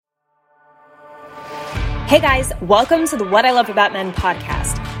Hey guys, welcome to the What I Love About Men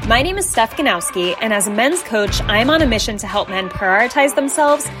podcast. My name is Steph Ganowski, and as a men's coach, I'm on a mission to help men prioritize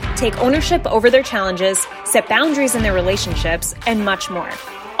themselves, take ownership over their challenges, set boundaries in their relationships, and much more,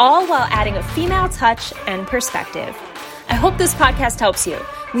 all while adding a female touch and perspective. I hope this podcast helps you.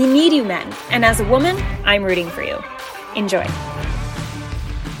 We need you men, and as a woman, I'm rooting for you. Enjoy.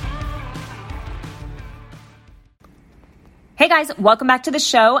 Hey guys, welcome back to the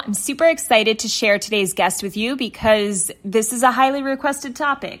show. I'm super excited to share today's guest with you because this is a highly requested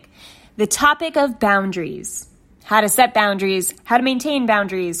topic. The topic of boundaries. How to set boundaries, how to maintain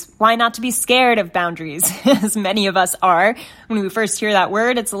boundaries, why not to be scared of boundaries, as many of us are. When we first hear that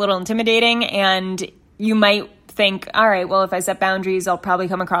word, it's a little intimidating and you might think, all right, well, if I set boundaries, I'll probably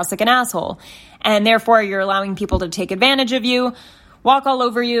come across like an asshole. And therefore, you're allowing people to take advantage of you, walk all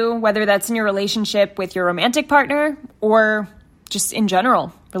over you, whether that's in your relationship with your romantic partner or just in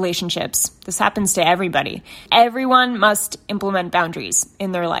general relationships. This happens to everybody. Everyone must implement boundaries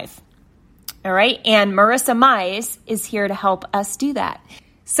in their life. All right. And Marissa Mize is here to help us do that.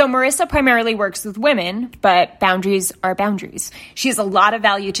 So Marissa primarily works with women, but boundaries are boundaries. She has a lot of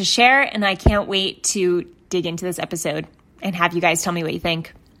value to share, and I can't wait to dig into this episode and have you guys tell me what you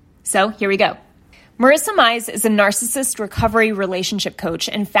think. So here we go. Marissa Mize is a narcissist recovery relationship coach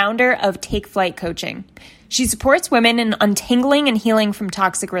and founder of Take Flight Coaching. She supports women in untangling and healing from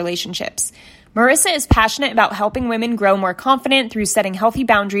toxic relationships. Marissa is passionate about helping women grow more confident through setting healthy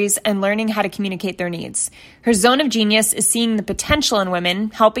boundaries and learning how to communicate their needs. Her zone of genius is seeing the potential in women,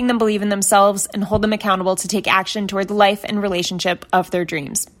 helping them believe in themselves, and hold them accountable to take action toward the life and relationship of their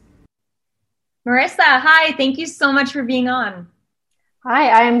dreams. Marissa, hi. Thank you so much for being on.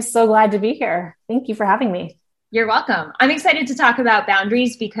 Hi, I'm so glad to be here. Thank you for having me. You're welcome. I'm excited to talk about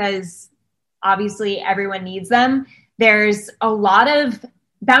boundaries because obviously everyone needs them. There's a lot of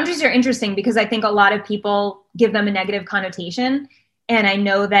boundaries are interesting because I think a lot of people give them a negative connotation. And I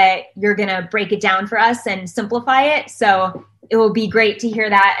know that you're going to break it down for us and simplify it. So it will be great to hear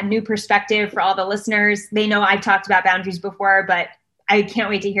that, a new perspective for all the listeners. They know I've talked about boundaries before, but I can't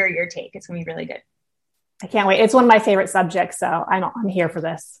wait to hear your take. It's going to be really good. I can't wait. It's one of my favorite subjects, so I'm here for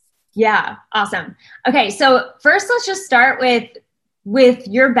this. Yeah, awesome. Okay, so first let's just start with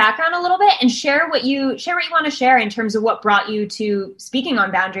your background a little bit and share what you want to share in terms of what brought you to speaking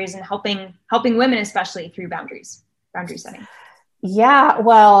on boundaries and helping women, especially through boundary setting. Yeah,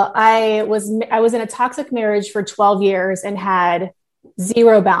 well, I was in a toxic marriage for 12 years and had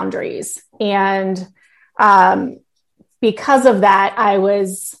zero boundaries, and because of that, I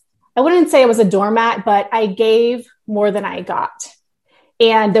wouldn't say I was a doormat, but I gave more than I got.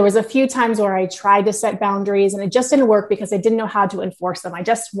 And there was a few times where I tried to set boundaries and it just didn't work because I didn't know how to enforce them. I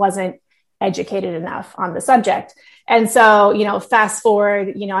just wasn't educated enough on the subject. And so, fast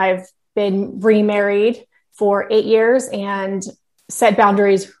forward, I've been remarried for 8 years and set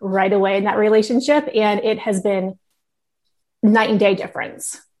boundaries right away in that relationship. And it has been night and day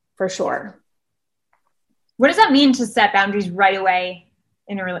difference for sure. What does that mean to set boundaries right away?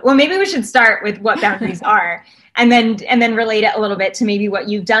 Well, maybe we should start with what boundaries are and then relate it a little bit to maybe what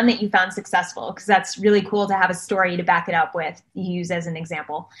you've done that you found successful, because that's really cool to have a story to back it up with, you use as an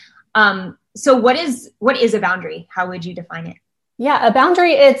example. So what is a boundary? How would you define it? Yeah, a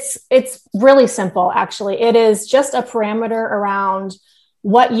boundary, it's really simple, actually. It is just a parameter around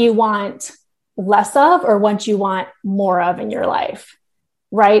what you want less of or what you want more of in your life,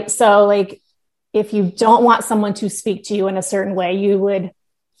 right? So if you don't want someone to speak to you in a certain way, you would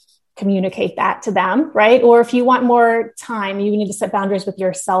communicate that to them, right? Or if you want more time, you need to set boundaries with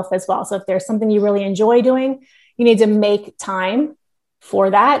yourself as well. So if there's something you really enjoy doing, you need to make time for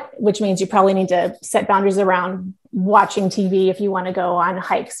that, which means you probably need to set boundaries around watching TV if you want to go on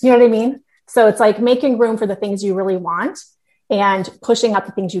hikes. You know what I mean? So it's like making room for the things you really want and pushing out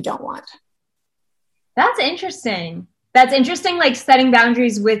the things you don't want. That's interesting. Like setting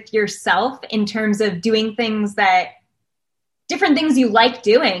boundaries with yourself in terms of doing different things you like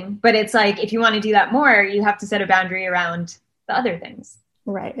doing, but it's like, if you want to do that more, you have to set a boundary around the other things.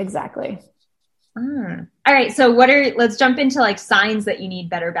 Right. Exactly. All right. So let's jump into signs that you need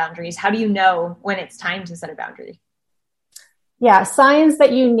better boundaries. How do you know when it's time to set a boundary? Yeah. Signs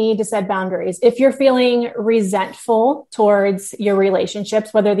that you need to set boundaries. If you're feeling resentful towards your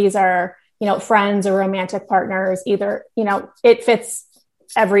relationships, whether these are friends or romantic partners, either, it fits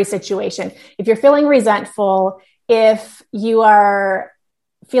every situation. If you're feeling resentful, if you are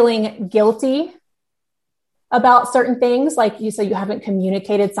feeling guilty about certain things, like you said, you haven't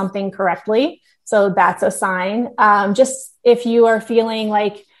communicated something correctly. So that's a sign. Just if you are feeling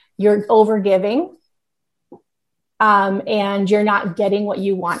like you're overgiving, and you're not getting what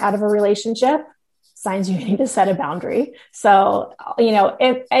you want out of a relationship. signs you need to set a boundary. So,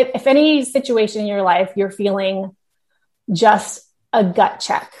 if any situation in your life you're feeling just a gut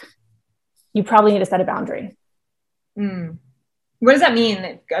check, you probably need to set a boundary. What does that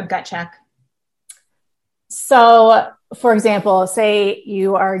mean, a gut check? So, for example, say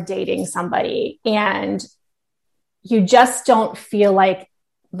you are dating somebody and you just don't feel like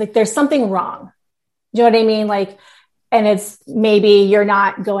there's something wrong. Do you know what I mean? And it's maybe you're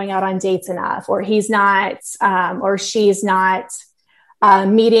not going out on dates enough, or he's not, or she's not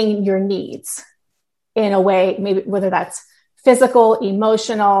meeting your needs in a way, maybe whether that's physical,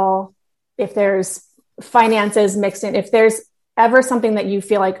 emotional, if there's finances mixed in, if there's ever something that you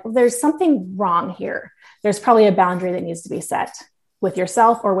feel like there's something wrong here, there's probably a boundary that needs to be set with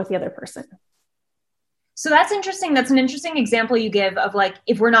yourself or with the other person. So that's interesting. That's an interesting example you give of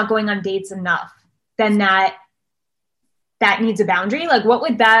if we're not going on dates enough, then that needs a boundary. What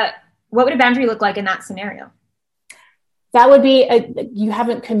would a boundary look like in that scenario? That would be you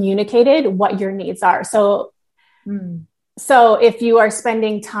haven't communicated what your needs are. So if you are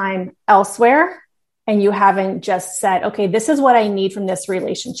spending time elsewhere and you haven't just said, okay, this is what I need from this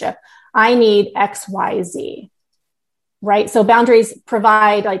relationship. I need X, Y, Z, right? So boundaries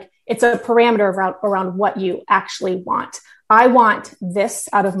provide it's a parameter around what you actually want. I want this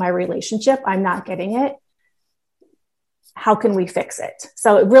out of my relationship. I'm not getting it. How can we fix it?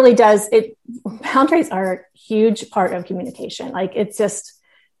 So it really does. Boundaries are a huge part of communication. It's just,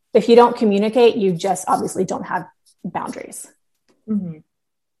 if you don't communicate, you just obviously don't have boundaries. Mm-hmm.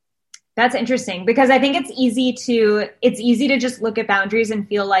 That's interesting, because I think it's easy to just look at boundaries and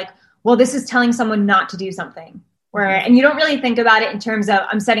feel well, this is telling someone not to do something, and you don't really think about it in terms of,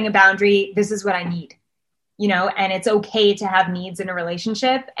 I'm setting a boundary. This is what I need, and it's okay to have needs in a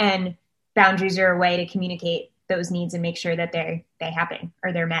relationship, and boundaries are a way to communicate those needs and make sure that they happen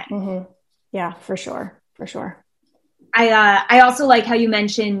or they're met. Mm-hmm. Yeah, for sure. I also like how you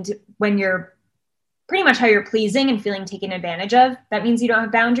mentioned when you're pretty much how you're pleasing and feeling taken advantage of, that means you don't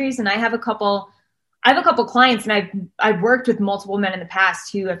have boundaries. And I have a couple clients, and I've worked with multiple men in the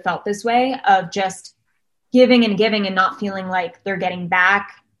past who have felt this way, of just giving and giving and not feeling like they're getting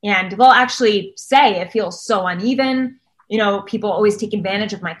back. And they'll actually say it feels so uneven. People always take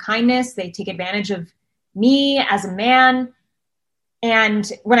advantage of my kindness. They take advantage of me as a man. And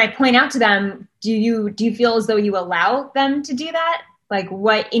when I point out to them, do you feel as though you allow them to do that?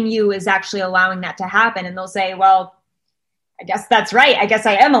 What in you is actually allowing that to happen? And they'll say, well, I guess that's right. I guess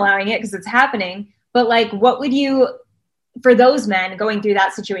I am allowing it because it's happening. But what would you, for those men going through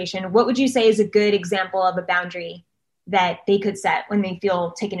that situation, what would you say is a good example of a boundary that they could set when they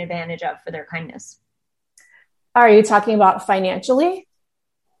feel taken advantage of for their kindness? Are you talking about financially?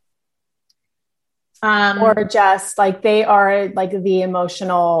 Or just they are the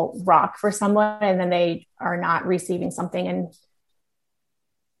emotional rock for someone, and then they are not receiving something? And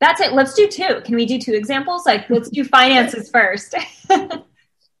that's it. Let's do two. Can we do two examples? Let's do finances first.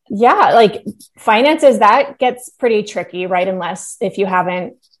 Yeah. Finances, that gets pretty tricky, right? If you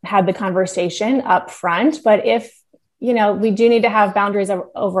haven't had the conversation up front. But if, we do need to have boundaries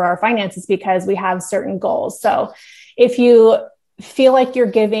over our finances because we have certain goals. So if you feel like you're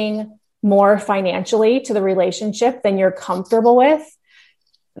giving more financially to the relationship than you're comfortable with,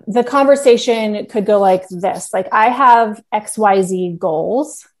 the conversation could go like this. I have XYZ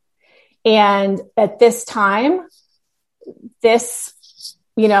goals, and at this time, this,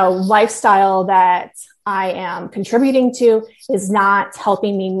 lifestyle that I am contributing to is not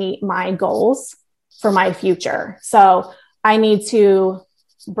helping me meet my goals for my future. So I need to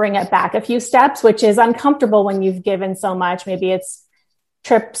bring it back a few steps, which is uncomfortable when you've given so much. Maybe it's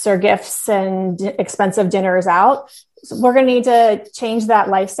trips or gifts and expensive dinners out. So we're going to need to change that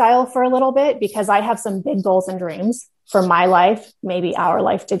lifestyle for a little bit, because I have some big goals and dreams for my life, maybe our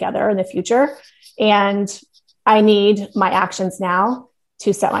life together in the future. And I need my actions now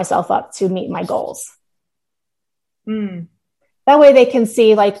to set myself up to meet my goals. That way they can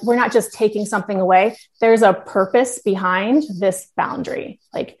see, we're not just taking something away. There's a purpose behind this boundary.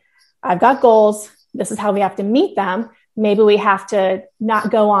 I've got goals. This is how we have to meet them. Maybe we have to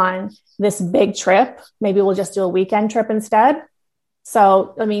not go on this big trip. Maybe we'll just do a weekend trip instead.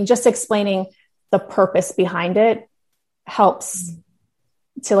 So, just explaining the purpose behind it helps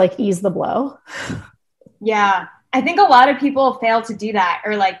to ease the blow. Yeah. I think a lot of people fail to do that,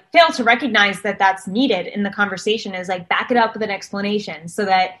 or fail to recognize that that's needed in the conversation, is back it up with an explanation so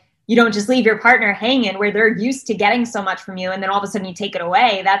that you don't just leave your partner hanging where they're used to getting so much from you. And then all of a sudden you take it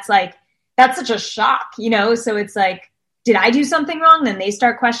away. That's such a shock, So it's did I do something wrong? Then they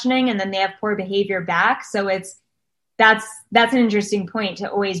start questioning, and then they have poor behavior back. So that's an interesting point,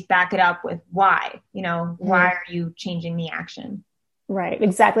 to always back it up with why, why are you changing the action? Right.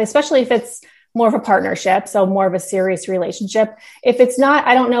 Exactly. Especially if it's more of a partnership. So more of a serious relationship. If it's not,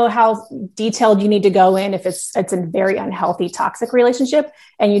 I don't know how detailed you need to go in. If it's a very unhealthy, toxic relationship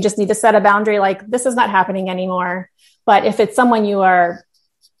and you just need to set a boundary, like this is not happening anymore. But if it's someone you are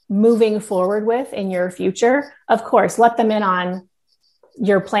moving forward with in your future, of course, let them in on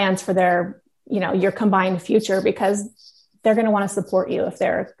your plans for their, your combined future, because they're going to want to support you if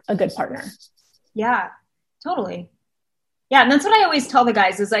they're a good partner. Yeah, totally. Yeah. And that's what I always tell the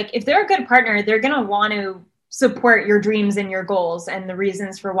guys is like, if they're a good partner, they're going to want to support your dreams and your goals and the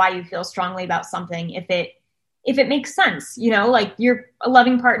reasons for why you feel strongly about something. If it makes sense, like a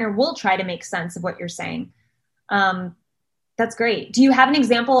loving partner will try to make sense of what you're saying. That's great. Do you have an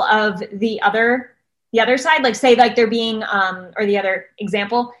example of the other side? Like say like they're being, or the other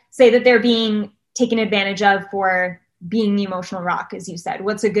example, say that they're being taken advantage of for being the emotional rock, as you said.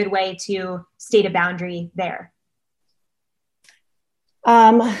 What's a good way to state a boundary there?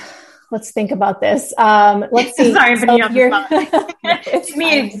 Let's think about this. Let's see. Sorry, I'm putting you on the spot. Give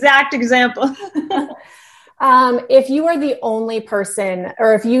me an exact example. If you are the only person,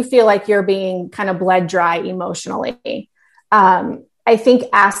 or if you feel like you're being kind of bled dry emotionally, I think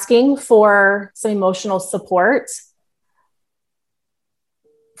asking for some emotional support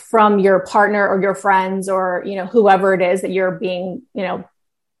from your partner or your friends or, whoever it is that you're being,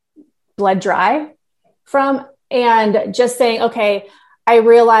 bled dry from, and just saying, okay, I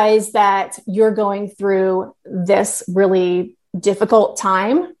realize that you're going through this really difficult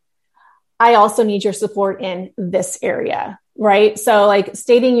time. I also need your support in this area, right? So like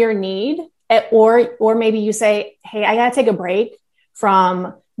stating your need, or maybe you say, hey, I got to take a break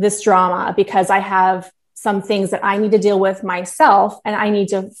from this drama because I have some things that I need to deal with myself, and I need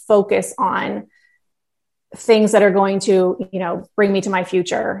to focus on things that are going to, bring me to my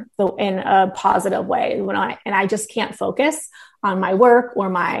future in a positive way. And I just can't focus on my work or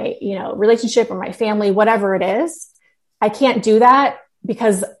my, relationship or my family, whatever it is. I can't do that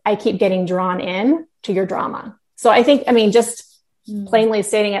because I keep getting drawn in to your drama. So I think, just plainly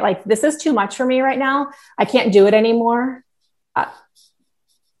stating it like, this is too much for me right now. I can't do it anymore.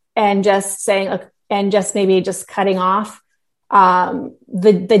 And just saying, and just maybe just cutting off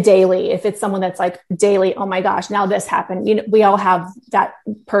the daily, if it's someone that's like daily, oh my gosh, now this happened. We all have that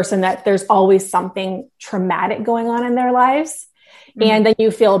person that there's always something traumatic going on in their lives. Mm-hmm. And then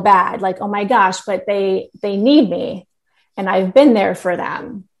you feel bad, like, oh my gosh, but they need me and I've been there for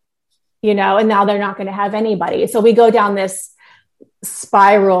them, and now they're not going to have anybody. So we go down this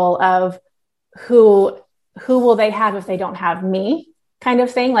spiral of who will they have if they don't have me kind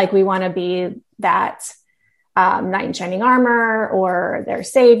of thing. Like we want to be that knight in shining armor or their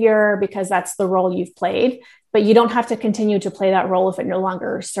savior, because that's the role you've played, but you don't have to continue to play that role if it no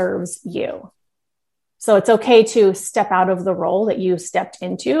longer serves you. So it's okay to step out of the role that you stepped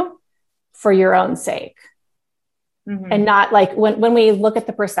into for your own sake. Mm-hmm. And not like when we look at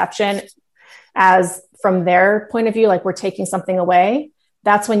the perception as from their point of view, like we're taking something away,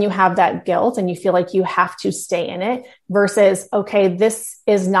 that's when you have that guilt and you feel like you have to stay in it versus, okay, this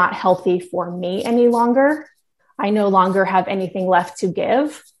is not healthy for me any longer. I no longer have anything left to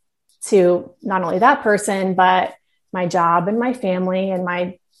give to not only that person, but my job and my family and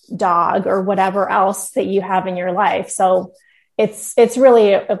my dog or whatever else that you have in your life. So it's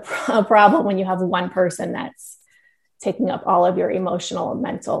really a problem when you have one person that's taking up all of your emotional,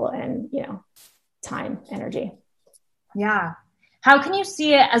 mental, and, time, energy. Yeah. How can you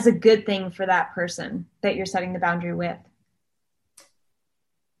see it as a good thing for that person that you're setting the boundary with?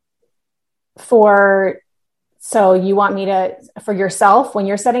 So you want me to, for yourself when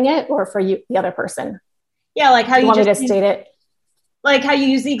you're setting it, or for you, the other person? Yeah. Like how you want just me to state it. Like how you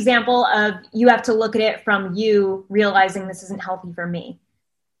use the example of you have to look at it from you realizing this isn't healthy for me.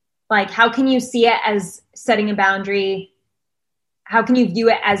 Like, how can you see it as setting a boundary? How can you view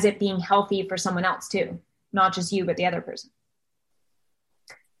it as it being healthy for someone else too? Not just you, but the other person.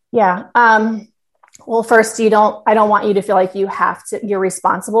 Yeah. Well, first, I don't want you to feel like you're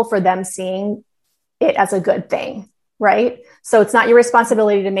responsible for them seeing it as a good thing, right? So it's not your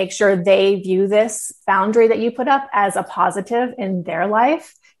responsibility to make sure they view this boundary that you put up as a positive in their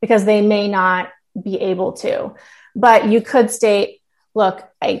life, because they may not be able to. But you could state, look,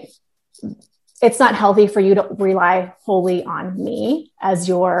 it's not healthy for you to rely wholly on me as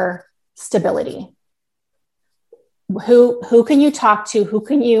your stability. Who can you talk to? Who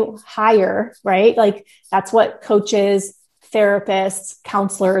can you hire? Right? Like that's what coaches, therapists,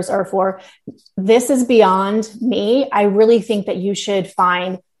 counselors are for. This is beyond me. I really think that you should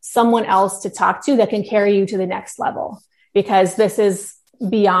find someone else to talk to that can carry you to the next level, because this is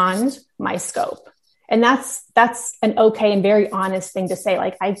beyond my scope. And that's an okay and very honest thing to say.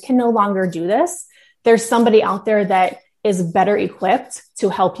 Like, I can no longer do this. There's somebody out there that is better equipped to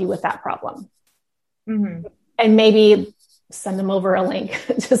help you with that problem. Mm-hmm. And maybe send them over a link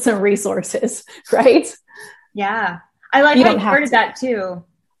to some resources, right? Yeah. I like how you worded that too.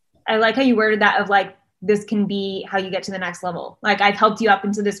 I like how you worded that of like, this can be how you get to the next level. Like, I've helped you up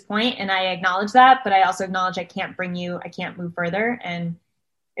until this point and I acknowledge that, but I also acknowledge I can't move further. And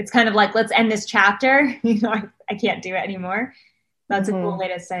it's kind of like, let's end this chapter. I can't do it anymore. That's a cool way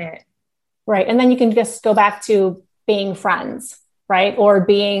to say it. Right. And then you can just go back to being friends, right? Or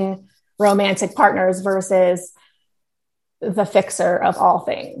being romantic partners versus the fixer of all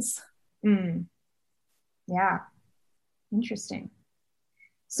things. Mm. Yeah. Interesting.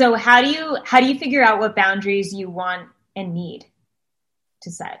 So how do you figure out what boundaries you want and need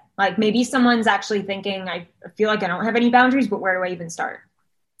to set? Like, maybe someone's actually thinking, I feel like I don't have any boundaries, but where do I even start?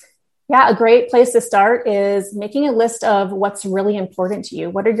 Yeah, a great place to start is making a list of what's really important to you.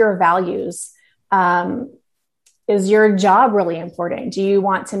 What are your values? Is your job really important? Do you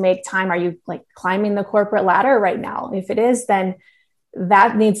want to make time? Are you like climbing the corporate ladder right now? If it is, then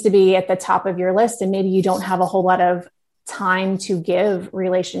that needs to be at the top of your list. And maybe you don't have a whole lot of time to give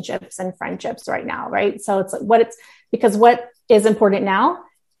relationships and friendships right now, right? So it's like because what is important now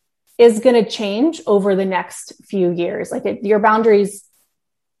is going to change over the next few years. Like, your boundaries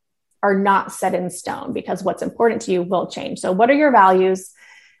are not set in stone, because what's important to you will change. So what are your values?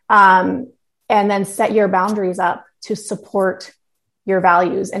 And then set your boundaries up to support your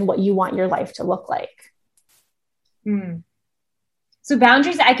values and what you want your life to look like. Mm. So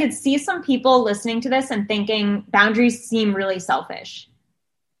boundaries, I could see some people listening to this and thinking boundaries seem really selfish.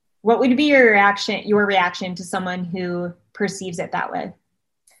 What would be your reaction to someone who perceives it that way?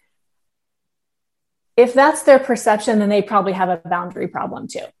 If that's their perception, then they probably have a boundary problem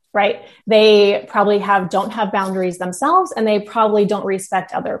too, right? They probably don't have boundaries themselves, and they probably don't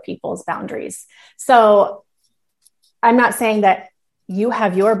respect other people's boundaries. So I'm not saying that you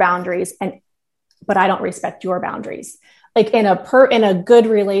have your boundaries but I don't respect your boundaries. Like, in a good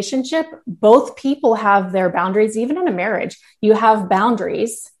relationship, both people have their boundaries. Even in a marriage, you have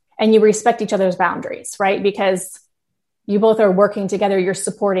boundaries and you respect each other's boundaries, right? Because you both are working together, you're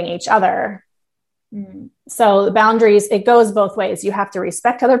supporting each other. Mm. So the boundaries, it goes both ways. You have to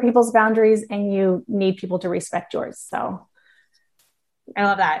respect other people's boundaries and you need people to respect yours. So I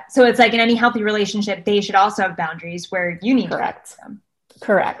love that. So it's like, in any healthy relationship, they should also have boundaries where you need to respect them.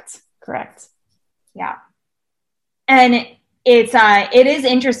 Correct. Yeah. And it is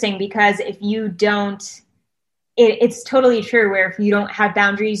interesting, because if you don't, it's totally true, where if you don't have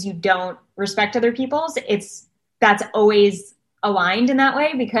boundaries, you don't respect other people's. That's always aligned in that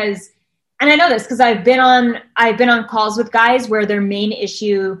way, because, and I know this because I've been on calls with guys where their main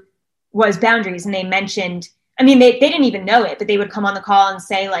issue was boundaries. And they mentioned, I mean, they didn't even know it, but they would come on the call and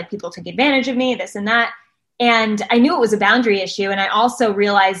say, like, people took advantage of me, this and that. And I knew it was a boundary issue. And I also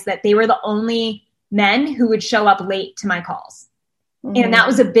realized that they were the only men who would show up late to my calls. Mm-hmm. And that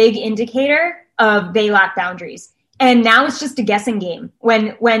was a big indicator of they lack boundaries. And now it's just a guessing game.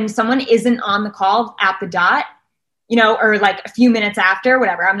 When someone isn't on the call at the dot, or like a few minutes after,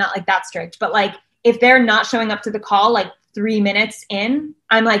 whatever, I'm not like that strict, but like, if they're not showing up to the call, like 3 minutes in,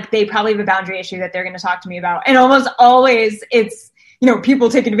 I'm like, they probably have a boundary issue that they're going to talk to me about. And almost always it's, people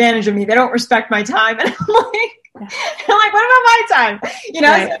take advantage of me. They don't respect my time. And I'm like, what about my time?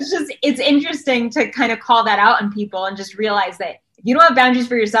 Right. So it's interesting to kind of call that out on people and just realize that if you don't have boundaries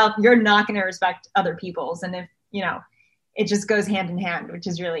for yourself, you're not going to respect other people's. And if, it just goes hand in hand, which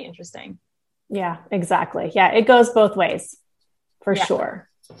is really interesting. Yeah, exactly. Yeah. It goes both ways for sure.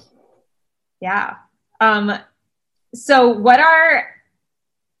 Yeah. So what are,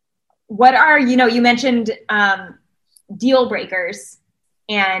 you mentioned, deal breakers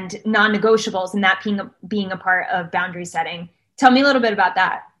and non-negotiables, and that being a part of boundary setting. Tell me a little bit about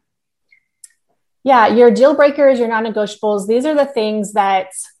that. Yeah, your deal breakers, your non-negotiables, these are the things that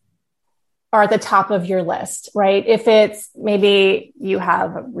are at the top of your list, right? If it's maybe you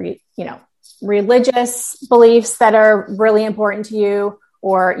have, religious beliefs that are really important to you,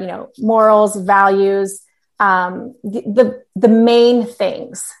 or, morals, values, the main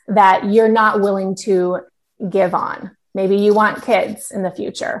things that you're not willing to give on. Maybe you want kids in the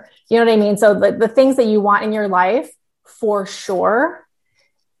future. You know what I mean? So the things that you want in your life, for sure,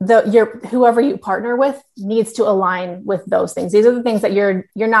 whoever you partner with needs to align with those things. These are the things that you're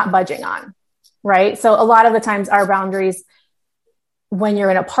not budging on, right? So a lot of the times our boundaries, when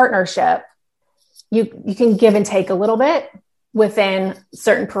you're in a partnership, you can give and take a little bit, within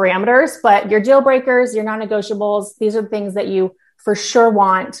certain parameters, but your deal breakers, your non-negotiables, these are things that you for sure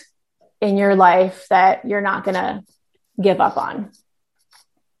want in your life that you're not going to give up on.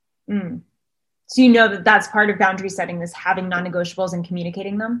 So you know that that's part of boundary setting, is having non-negotiables and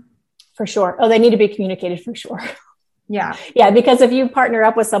communicating them? For sure. Oh, they need to be communicated for sure. Yeah. Yeah. Because if you partner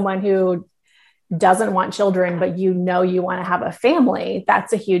up with someone who doesn't want children, but you know you want to have a family,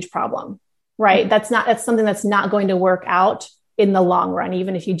 that's a huge problem, right? That's something that's not going to work out in the long run.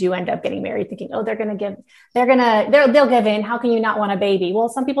 Even if you do end up getting married thinking, oh, they'll give in. How can you not want a baby? Well,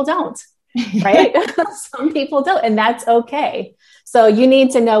 some people don't, right? Some people don't, and that's okay. So you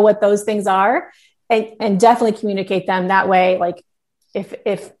need to know what those things are and definitely communicate them that way. Like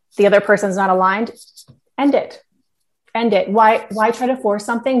if the other person's not aligned, end it. Why try to force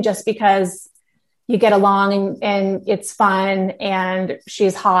something just because you get along and it's fun and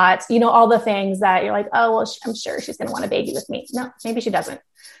she's hot, all the things that you're like, oh, well, I'm sure she's going to want a baby with me. No, maybe she doesn't.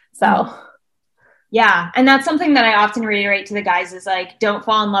 So yeah. And that's something that I often reiterate to the guys is like, don't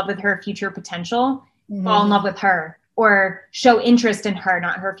fall in love with her future potential, fall in love with her, or show interest in her,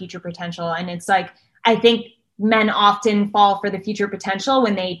 not her future potential. And it's like, I think men often fall for the future potential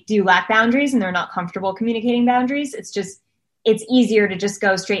when they do lack boundaries and they're not comfortable communicating boundaries. It's easier to just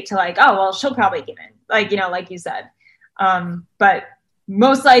go straight to like, oh, well, she'll probably give in, like you said. But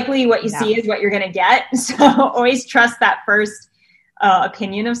most likely what you see is what you're going to get. So always trust that first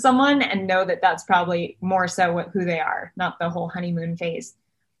opinion of someone and know that that's probably more so who they are, not the whole honeymoon phase.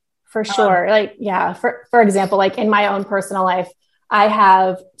 For sure. For example, like in my own personal life, I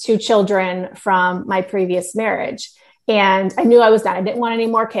have 2 children from my previous marriage, and I knew I was done. I didn't want any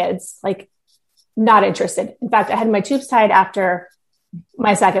more kids, like not interested. In fact, I had my tubes tied after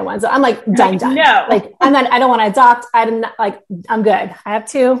my second one. So I'm like, done. No. Like, I don't want to adopt. I'm good. I have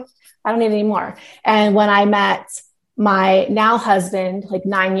 2. I don't need any more. And when I met my now husband, like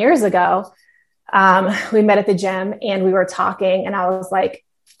 9 years ago, we met at the gym and we were talking, and I was like,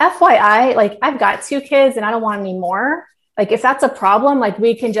 FYI, like I've got 2 kids and I don't want any more. Like if that's a problem, like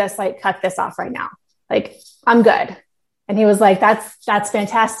we can just like cut this off right now. Like I'm good. And he was like, that's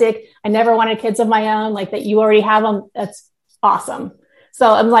fantastic. I never wanted kids of my own, like that you already have them. That's awesome.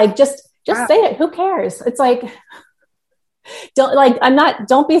 So I'm like, just say it. Who cares? It's like,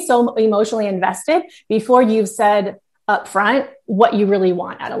 don't be so emotionally invested before you've said up front what you really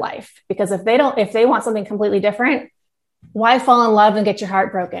want out of life. Because if they want something completely different, why fall in love and get your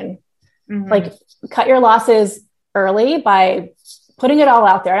heart broken? Like cut your losses early by putting it all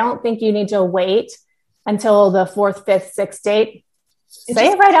out there. I don't think you need to wait until the 4th, 5th, 6th date. Say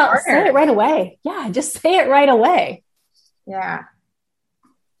it right away. Yeah. Just say it right away. Yeah.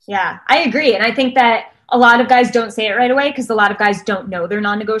 Yeah, I agree. And I think that a lot of guys don't say it right away because a lot of guys don't know their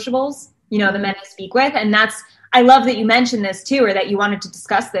non-negotiables, the men I speak with. And I love that you mentioned this too, or that you wanted to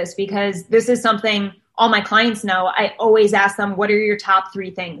discuss this, because this is something all my clients know. I always ask them, what are your top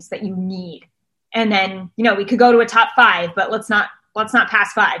 3 things that you need? And then, we could go to a top 5, but let's not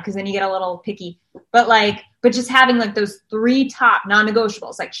pass 5 because then you get a little picky. But just having like those 3 top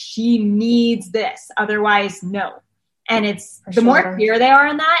non-negotiables, like she needs this, otherwise no. And it's the more clear they are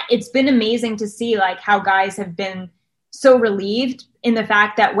on that, it's been amazing to see like how guys have been so relieved in the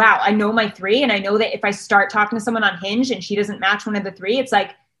fact that, wow, I know my 3. And I know that if I start talking to someone on Hinge and she doesn't match one of the 3, it's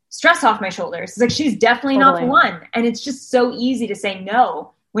like stress off my shoulders. It's like, she's definitely not the one. And it's just so easy to say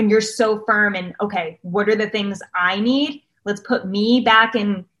no when you're so firm and, okay, what are the things I need? Let's put me back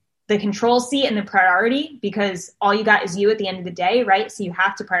in the control seat and the priority, because all you got is you at the end of the day, right? So you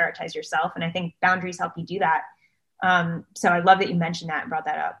have to prioritize yourself. And I think boundaries help you do that. So I love that you mentioned that and brought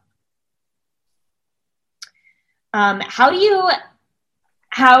that up. How do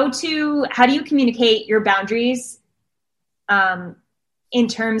you communicate your boundaries, in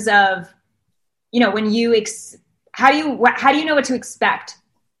terms of, when you, how do you know what to expect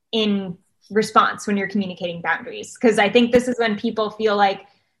in response when you're communicating boundaries? Because I think this is when people feel like,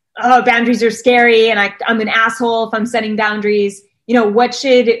 oh, boundaries are scary and I'm an asshole if I'm setting boundaries. What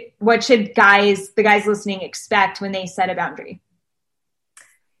should the guys listening expect when they set a boundary?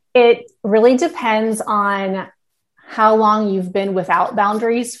 It really depends on how long you've been without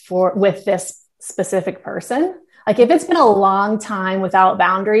boundaries with this specific person. Like if it's been a long time without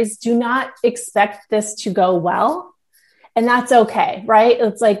boundaries, do not expect this to go well. And that's okay, right?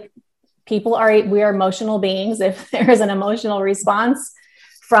 It's like we are emotional beings. If there is an emotional response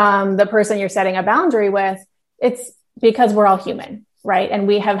from the person you're setting a boundary with, it's because we're all human, right? And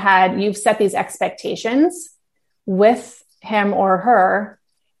you've set these expectations with him or her,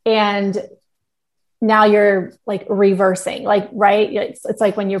 and now you're like reversing, like, right. It's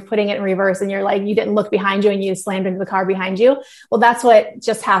like when you're putting it in reverse and you're like, you didn't look behind you and you slammed into the car behind you. Well, that's what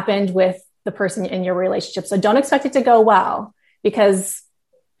just happened with the person in your relationship. So don't expect it to go well, because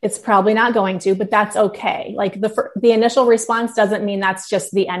it's probably not going to, but that's okay. Like the initial response doesn't mean that's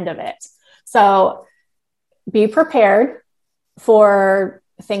just the end of it. So be prepared for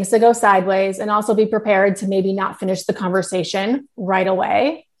things to go sideways, and also be prepared to maybe not finish the conversation right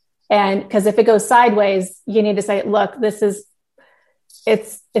away. And because if it goes sideways, you need to say, look,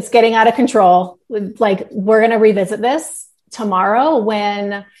 it's getting out of control. Like, we're going to revisit this tomorrow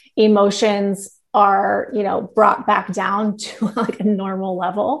when emotions are, brought back down to like a normal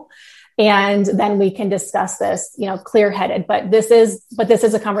level. And then we can discuss this, clear headed, but this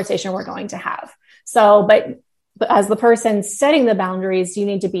is a conversation we're going to have. So, but as the person setting the boundaries, you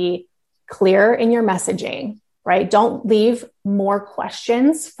need to be clear in your messaging, right? Don't leave more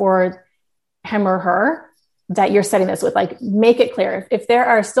questions for him or her that you're setting this with. Like, make it clear. If there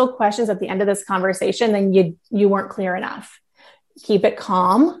are still questions at the end of this conversation, then you weren't clear enough. Keep it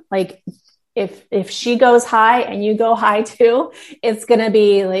calm. Like, if she goes high and you go high too, it's going to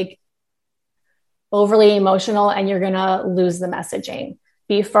be like overly emotional and you're going to lose the messaging.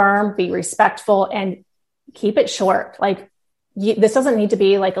 Be firm, be respectful, and keep it short. Like, this doesn't need to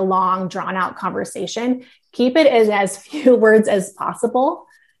be like a long, drawn out conversation. Keep it in as few words as possible.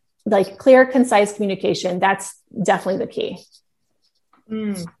 Like, clear, concise communication. That's definitely the key.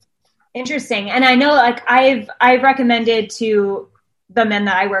 Interesting. And I know, like, I've recommended to the men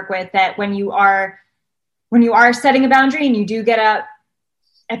that I work with that when you are setting a boundary and you do get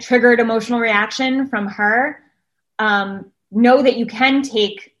a triggered emotional reaction from her, know that you can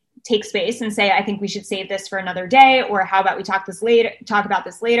take space and say, I think we should save this for another day, or how about we talk about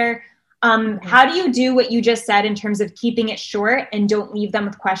this later. How do you do what you just said in terms of keeping it short and don't leave them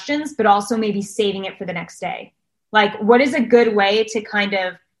with questions, but also maybe saving it for the next day? Like, what is a good way to kind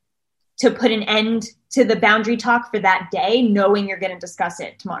of to put an end to the boundary talk for that day, knowing you're going to discuss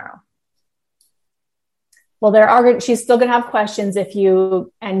it tomorrow? Well, she's still going to have questions if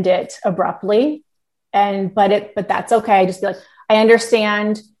you end it abruptly, but that's okay. Just be like, I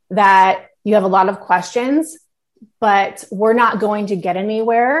understand that you have a lot of questions, but we're not going to get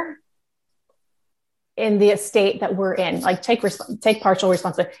anywhere in the state that we're in. Like, take partial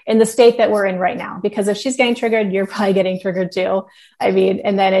responsibility in the state that we're in right now, because if she's getting triggered, you're probably getting triggered too. I mean,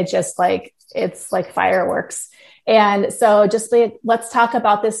 and then it's like fireworks. And so just let's talk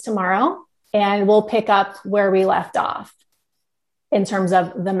about this tomorrow, and we'll pick up where we left off in terms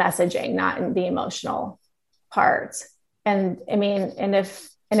of the messaging, not in the emotional part. And I mean, and if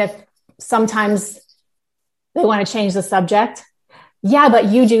sometimes they want to change the subject, yeah, but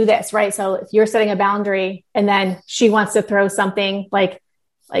you do this, right? So if you're setting a boundary and then she wants to throw something like,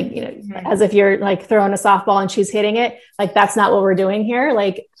 as if you're like throwing a softball and she's hitting it, like, that's not what we're doing here.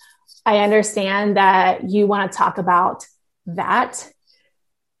 Like, I understand that you want to talk about that,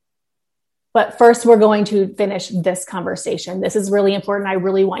 but first we're going to finish this conversation. This is really important. I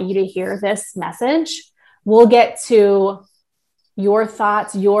really want you to hear this message. We'll get to your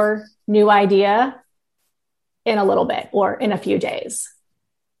thoughts, your new idea in a little bit or in a few days.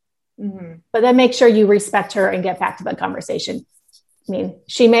 Mm-hmm. But then make sure you respect her and get back to the conversation. I mean,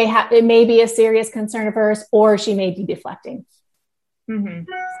 it may be a serious concern of hers, or she may be deflecting. Mm-hmm.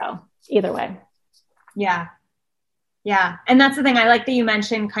 So either way. Yeah. Yeah. And that's the thing. I like that you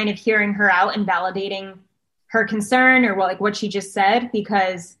mentioned kind of hearing her out and validating her concern or what she just said,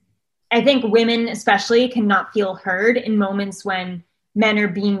 because I think women especially cannot feel heard in moments when men are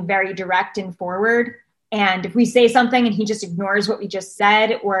being very direct and forward. And if we say something and he just ignores what we just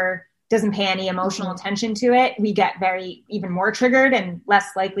said or doesn't pay any emotional attention to it, we get even more triggered and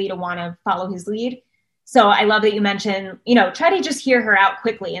less likely to want to follow his lead. So I love that you mentioned, try to just hear her out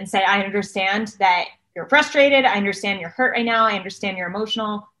quickly and say, I understand that you're frustrated. I understand you're hurt right now. I understand you're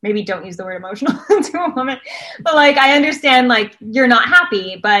emotional. Maybe don't use the word emotional to a woman, but I understand you're not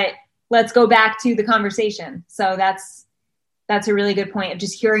happy, but let's go back to the conversation. So that's a really good point of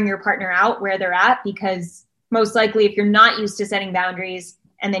just hearing your partner out where they're at, because most likely if you're not used to setting boundaries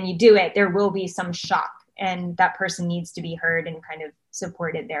and then you do it, there will be some shock, and that person needs to be heard and kind of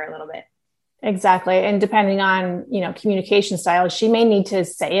supported there a little bit. Exactly. And depending on, communication style, she may need to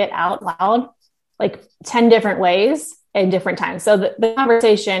say it out loud, 10 different ways at different times. So the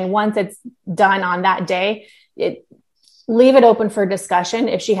conversation, once it's done on that day, leave it open for discussion.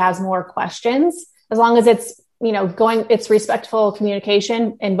 If she has more questions, as long as it's, it's respectful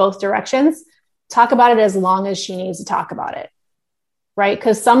communication in both directions, talk about it as long as she needs to talk about it. Right.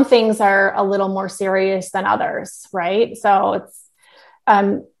 Because some things are a little more serious than others. Right. So it's,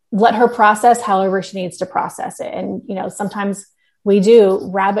 let her process however she needs to process it. And, sometimes we do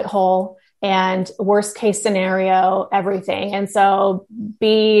rabbit hole and worst case scenario, everything. And so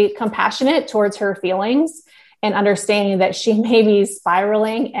be compassionate towards her feelings and understanding that she may be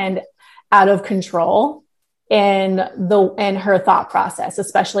spiraling and out of control in her thought process,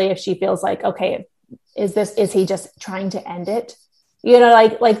 especially if she feels like, okay, is he just trying to end it?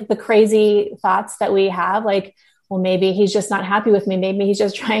 Like the crazy thoughts that we have, like, well, maybe he's just not happy with me. Maybe he's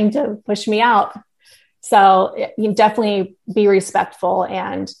just trying to push me out. So you definitely be respectful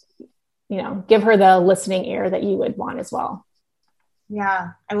and, give her the listening ear that you would want as well. Yeah,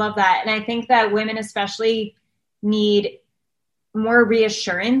 I love that. And I think that women especially need more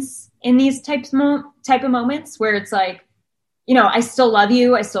reassurance in these type of moments where it's like, I still love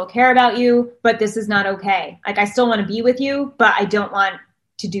you. I still care about you, but this is not okay. Like, I still want to be with you, but I don't want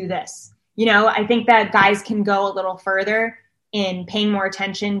to do this. I think that guys can go a little further in paying more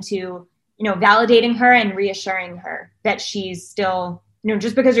attention to, validating her and reassuring her that she's still,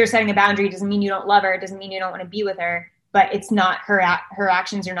 just because you're setting a boundary doesn't mean you don't love her. It doesn't mean you don't want to be with her, but it's not her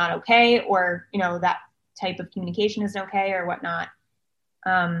actions are not okay. Or, that type of communication isn't okay or whatnot.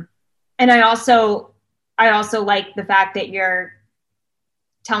 And I also like the fact that you're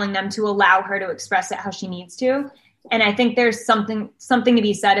telling them to allow her to express it how she needs to. And I think there's something to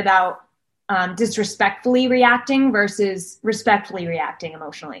be said about disrespectfully reacting versus respectfully reacting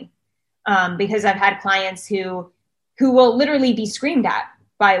emotionally. Because I've had clients who will literally be screamed at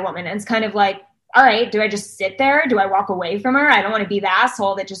by a woman. And it's kind of like, all right, do I just sit there? Do I walk away from her? I don't want to be the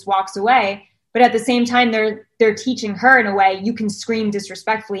asshole that just walks away. But at the same time, they're teaching her in a way, you can scream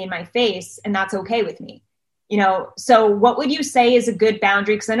disrespectfully in my face and that's okay with me. So what would you say is a good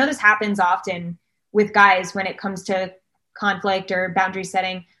boundary? Because I know this happens often with guys when it comes to conflict or boundary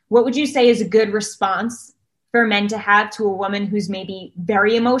setting. What would you say is a good response for men to have to a woman who's maybe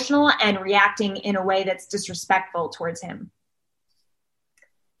very emotional and reacting in a way that's disrespectful towards him?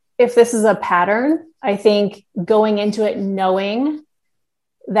 If this is a pattern, I think going into it knowing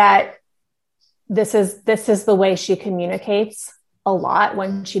that this is the way she communicates a lot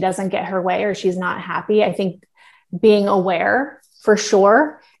when she doesn't get her way or she's not happy. I think being aware for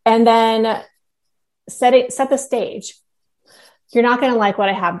sure. And then set the stage. You're not going to like what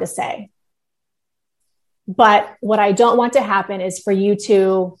I have to say. But what I don't want to happen is for you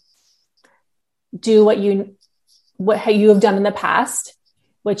to do what you have done in the past,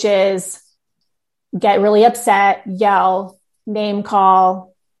 which is get really upset, yell, name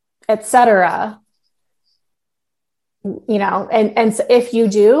call, etc. And so if you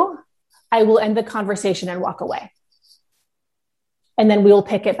do, I will end the conversation and walk away. And then we will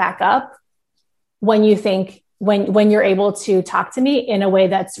pick it back up when you're able to talk to me in a way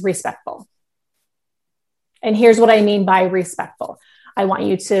that's respectful. And here's what I mean by respectful. I want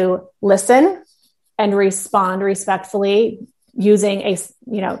you to listen and respond respectfully using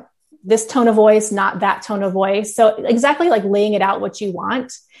this tone of voice, not that tone of voice. So exactly like laying it out what you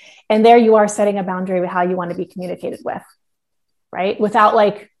want. And there you are setting a boundary with how you want to be communicated with, right? Without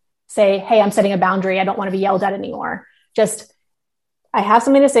say, hey, I'm setting a boundary. I don't want to be yelled at anymore. Just, I have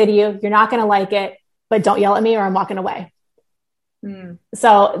something to say to you. You're not going to like it, but don't yell at me or I'm walking away.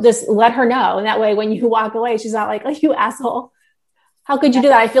 So just let her know. And that way, when you walk away, she's not like, oh, you asshole. How could you do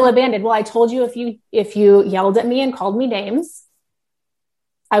that? I feel abandoned. Well, I told you if you yelled at me and called me names,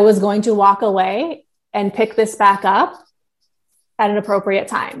 I was going to walk away and pick this back up at an appropriate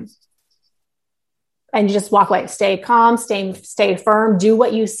time. And you just walk away, stay calm, stay firm, do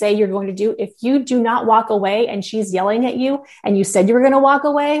what you say you're going to do. If you do not walk away and she's yelling at you and you said you were going to walk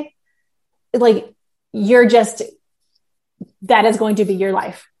away, that is going to be your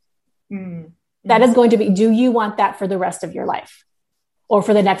life. That is going to be, do you want that for the rest of your life or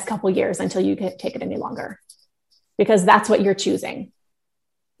for the next couple of years until you can take it any longer? Because that's what you're choosing.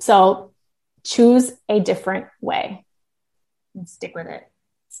 So choose a different way. And stick with it.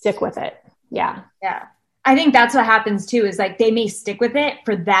 Stick with it. Yeah. Yeah. I think that's what happens too, is they may stick with it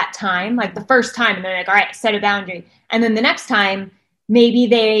for that time, like the first time, and they're like, all right, set a boundary. And then the next time, maybe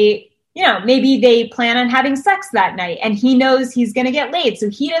they plan on having sex that night and he knows he's going to get laid. So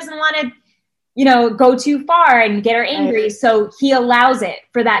he doesn't want to, go too far and get her angry. Right. So he allows it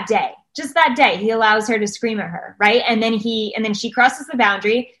for that day, just that day. He allows her to scream at her. Right. And then she crosses the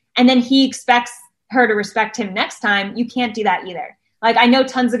boundary and then he expects her to respect him next time. You can't do that either. I know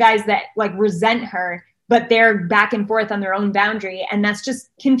tons of guys that resent her, but they're back and forth on their own boundary. And that's just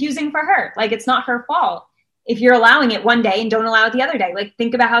confusing for her. It's not her fault. If you're allowing it one day and don't allow it the other day,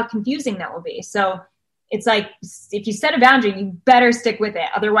 think about how confusing that will be. So it's if you set a boundary, you better stick with it.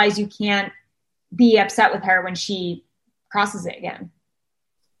 Otherwise you can't be upset with her when she crosses it again.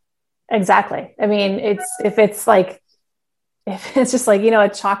 Exactly. I mean, if it's like, if it's just like, a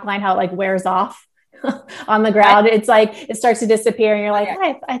chalk line, how it like wears off on the ground, it's like, it starts to disappear and you're like,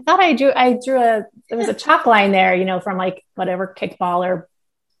 I thought there was a chalk line there, from like whatever kickball or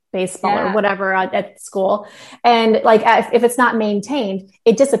baseball or whatever at school. And like, if it's not maintained,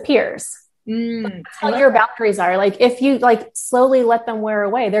 it disappears. That's how your boundaries are. Like, if you like slowly let them wear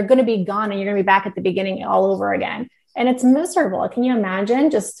away, they're going to be gone and you're going to be back at the beginning all over again. And it's miserable. Can you imagine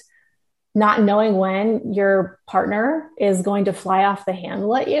just not knowing when your partner is going to fly off the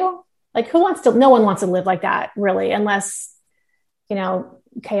handle at you? Like, no one wants to live like that, really, unless,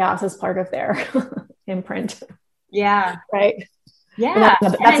 chaos is part of their imprint. Yeah. Right. Yeah.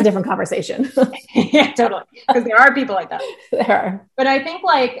 That's a different conversation. Yeah, totally. Because there are people like that. There are. But I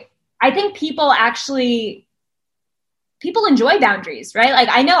think people enjoy boundaries, right? Like,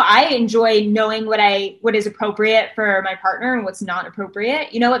 I know I enjoy knowing what is appropriate for my partner and what's not appropriate.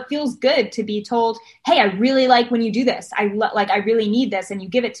 It feels good to be told, hey, I really like when you do this. I really need this and you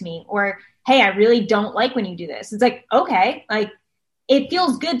give it to me. Or, hey, I really don't like when you do this. It's like, okay, like, it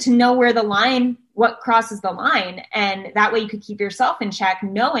feels good to know what crosses the line. And that way you could keep yourself in check,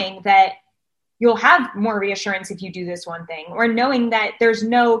 knowing that you'll have more reassurance if you do this one thing, or knowing that there's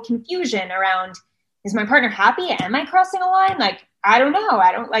no confusion around, is my partner happy? Am I crossing a line? Like, I don't know.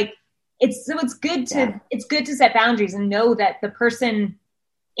 I don't like it's good to set boundaries and know that the person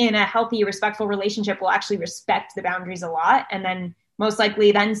in a healthy, respectful relationship will actually respect the boundaries a lot. And then most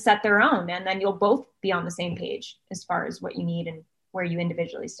likely then set their own. And then you'll both be on the same page as far as what you need and where you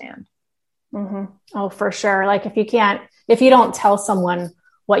individually stand. Mm-hmm. Oh, for sure. Like, if you don't tell someone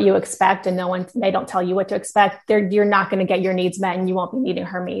what you expect and they don't tell you what to expect, you're not going to get your needs met and you won't be meeting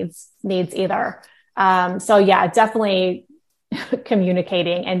her needs either. So yeah, definitely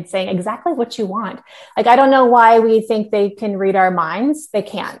communicating and saying exactly what you want. Like, I don't know why we think they can read our minds. They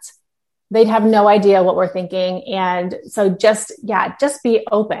can't. They'd have no idea what we're thinking. And so just be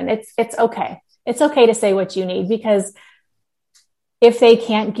open. It's okay. It's okay to say what you need, because if they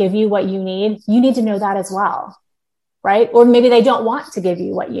can't give you what you need to know that as well. Right. Or maybe they don't want to give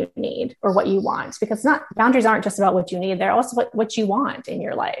you what you need or what you want, because boundaries aren't just about what you need. They're also what you want in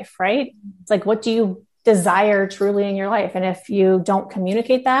your life. Right. It's like, what do you desire truly in your life? And if you don't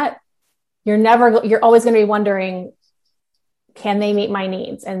communicate that, you're always going to be wondering, can they meet my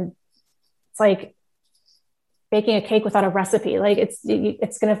needs? And it's like baking a cake without a recipe. Like, it's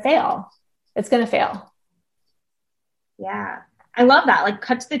going to fail. It's going to fail. Yeah. I love that. Like,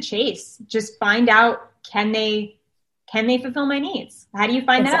 cut to the chase. Just find out, can they fulfill my needs? How do you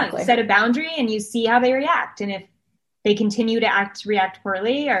find that out? You set a boundary and you see how they react. And if they continue to react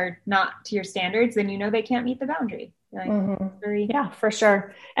poorly or not to your standards, then they can't meet the boundary. Like, yeah, for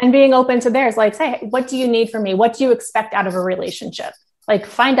sure. And being open to theirs, like, say, what do you need from me? What do you expect out of a relationship? Like,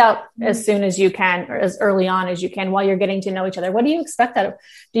 find out as soon as you can, or as early on as you can, while you're getting to know each other. What do you expect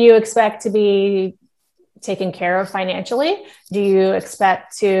do you expect to be taken care of financially? Do you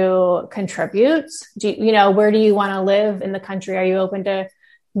expect to contribute? Where do you want to live in the country? Are you open to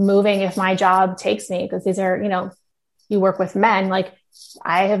moving if my job takes me? Because these are, you work with men. Like,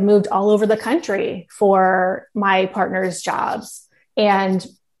 I have moved all over the country for my partner's jobs. And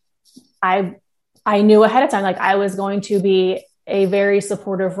I knew ahead of time, like, I was going to be a very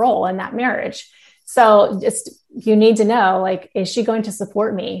supportive role in that marriage. So you need to know, like, is she going to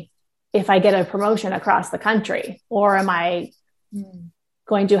support me if I get a promotion across the country, or am I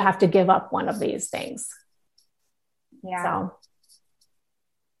going to have to give up one of these things? Yeah. So.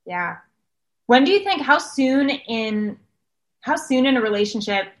 Yeah. When do you think, how soon in a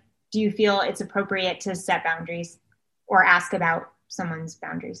relationship do you feel it's appropriate to set boundaries or ask about someone's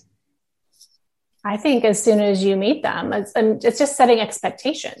boundaries? I think as soon as you meet them, it's just setting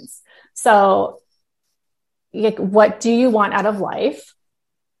expectations. So, like, what do you want out of life?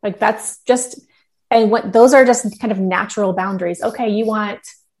 Like, that's just, and those are just kind of natural boundaries. Okay. You want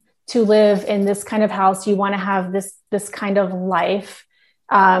to live in this kind of house. You want to have this kind of life.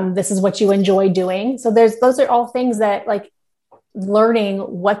 This is what you enjoy doing. So those are all things that, like, learning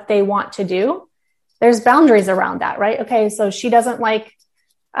what they want to do. There's boundaries around that, right? Okay. So she doesn't like,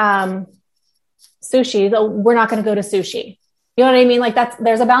 sushi. So we're not going to go to sushi. You know what I mean? Like,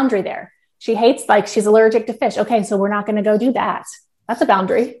 there's a boundary there. She hates, like, she's allergic to fish. Okay. So we're not going to go do that. That's a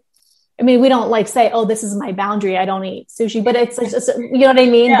boundary. I mean, we don't like say, oh, this is my boundary, I don't eat sushi, but it's just, you know what I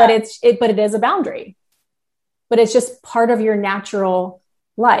mean? Yeah. But it is a boundary, but it's just part of your natural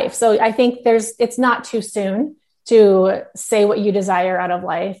life. So I think it's not too soon to say what you desire out of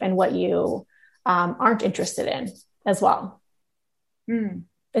life and what you aren't interested in as well.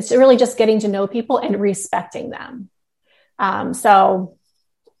 It's really just getting to know people and respecting them. So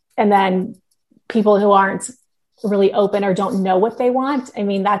And then people who aren't really open or don't know what they want, I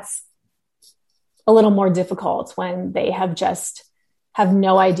mean, that's a little more difficult when they have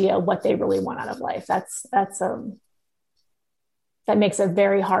no idea what they really want out of life. That makes it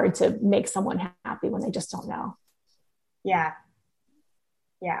very hard to make someone happy when they just don't know. Yeah.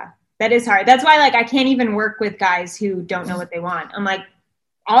 Yeah. That is hard. That's why, like, I can't even work with guys who don't know what they want. I'm like,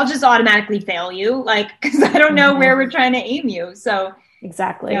 I'll just automatically fail you, like, because I don't know where we're trying to aim you. So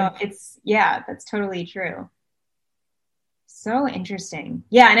exactly. That's totally true. So interesting.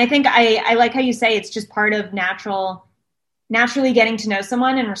 Yeah. And I think I like how you say it's just part of naturally getting to know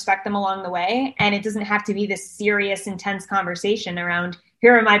someone and respect them along the way. And it doesn't have to be this serious, intense conversation around,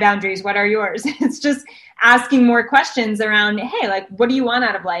 here are my boundaries, what are yours? It's just asking more questions around, hey, like, what do you want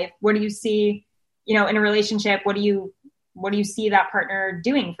out of life? What do you see, in a relationship? What do you see that partner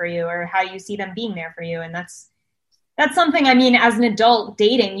doing for you, or how you see them being there for you? And that's something, I mean, as an adult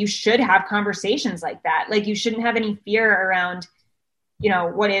dating, you should have conversations like that. Like, you shouldn't have any fear around,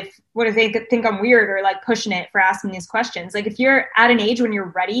 what if they think I'm weird, or like pushing it for asking these questions. Like, if you're at an age when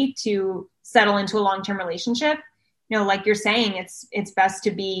you're ready to settle into a long-term relationship, like you're saying, it's best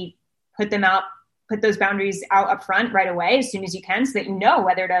to put those boundaries out up front right away as soon as you can, so that you know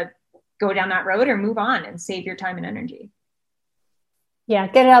whether to go down that road or move on and save your time and energy. Yeah.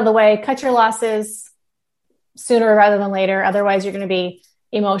 Get it out of the way, cut your losses sooner rather than later. Otherwise you're going to be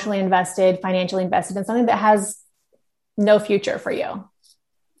emotionally invested, financially invested in something that has no future for you.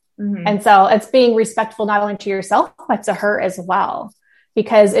 Mm-hmm. And so it's being respectful, not only to yourself, but to her as well.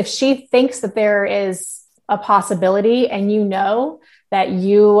 Because if she thinks that there is a possibility, and that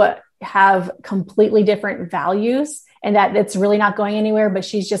you have completely different values and that it's really not going anywhere, but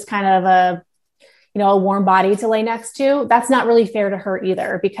she's just kind of a warm body to lay next to, that's not really fair to her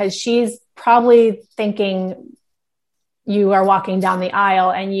either, because she's probably thinking you are walking down the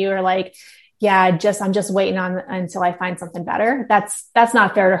aisle and you are like, yeah, I'm just waiting until I find something better. That's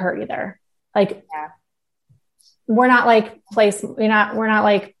not fair to her either. Like, we're not like place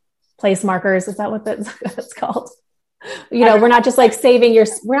markers. Is that what that's called? We're not just like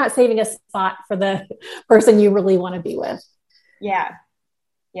we're not saving a spot for the person you really want to be with. Yeah.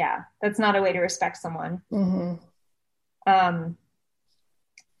 Yeah. That's not a way to respect someone. Mm-hmm.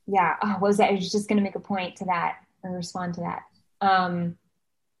 Yeah. Oh, what was that? I was just going to make a point to that or respond to that.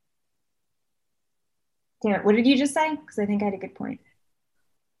 Damn it. What did you just say? Because I think I had a good point.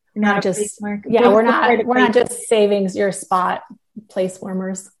 We're not just saving your spot. Place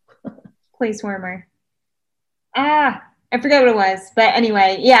warmers. Place warmer. I forget what it was, but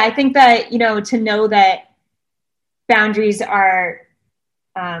anyway, yeah, I think that, to know that boundaries are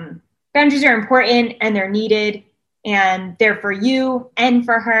important, and they're needed, and they're for you and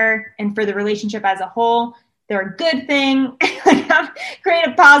for her and for the relationship as a whole. They're a good thing. Create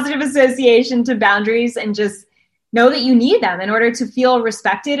a positive association to boundaries, and just know that you need them in order to feel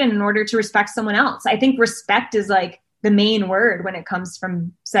respected and in order to respect someone else. I think respect is like the main word when it comes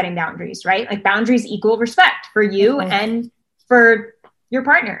from setting boundaries, right? Like, boundaries equal respect for you and for your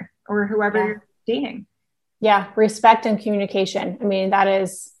partner or whoever you're dating. Yeah. Respect and communication. I mean,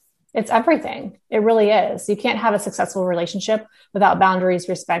 it's everything. It really is. You can't have a successful relationship without boundaries,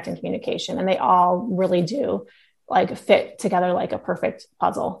 respect, and communication. And they all really do like fit together like a perfect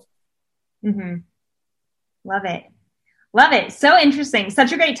puzzle. Mm-hmm. Love it. Love it. So interesting.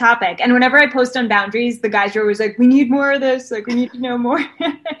 Such a great topic. And whenever I post on boundaries, the guys are always like, we need more of this. Like, we need to know more.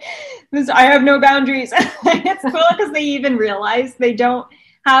 I have no boundaries. It's cool because they even realize they don't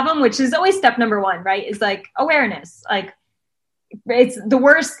have them, which is always step number one, right? Is like awareness. Like, it's the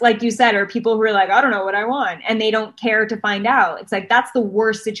worst, like you said, are people who are like, I don't know what I want, and they don't care to find out. It's like, that's the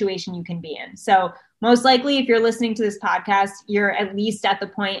worst situation you can be in. So most likely, if you're listening to this podcast, you're at least at the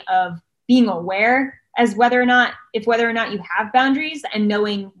point of being aware as whether or not you have boundaries, and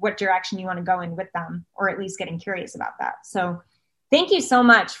knowing what direction you want to go in with them, or at least getting curious about that. So thank you so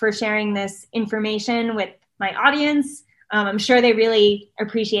much for sharing this information with my audience. I'm sure they really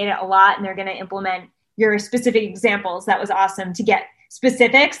appreciate it a lot, and they're going to implement your specific examples. That was awesome to get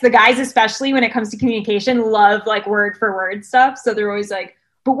specifics. The guys, especially when it comes to communication, love like word for word stuff. So they're always like,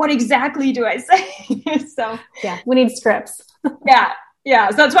 but what exactly do I say? So yeah, we need scripts. Yeah.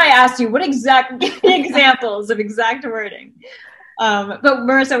 So that's why I asked you, what exact examples of exact wording? But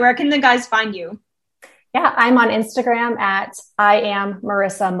Marissa, where can the guys find you? Yeah, I'm on Instagram at I am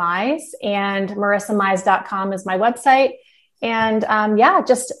Marissa Mize, and marissamize.com is my website. And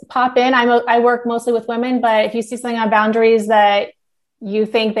just pop in. I work mostly with women, but if you see something on boundaries that you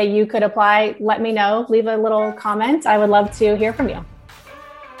think that you could apply, let me know. Leave a little comment. I would love to hear from you.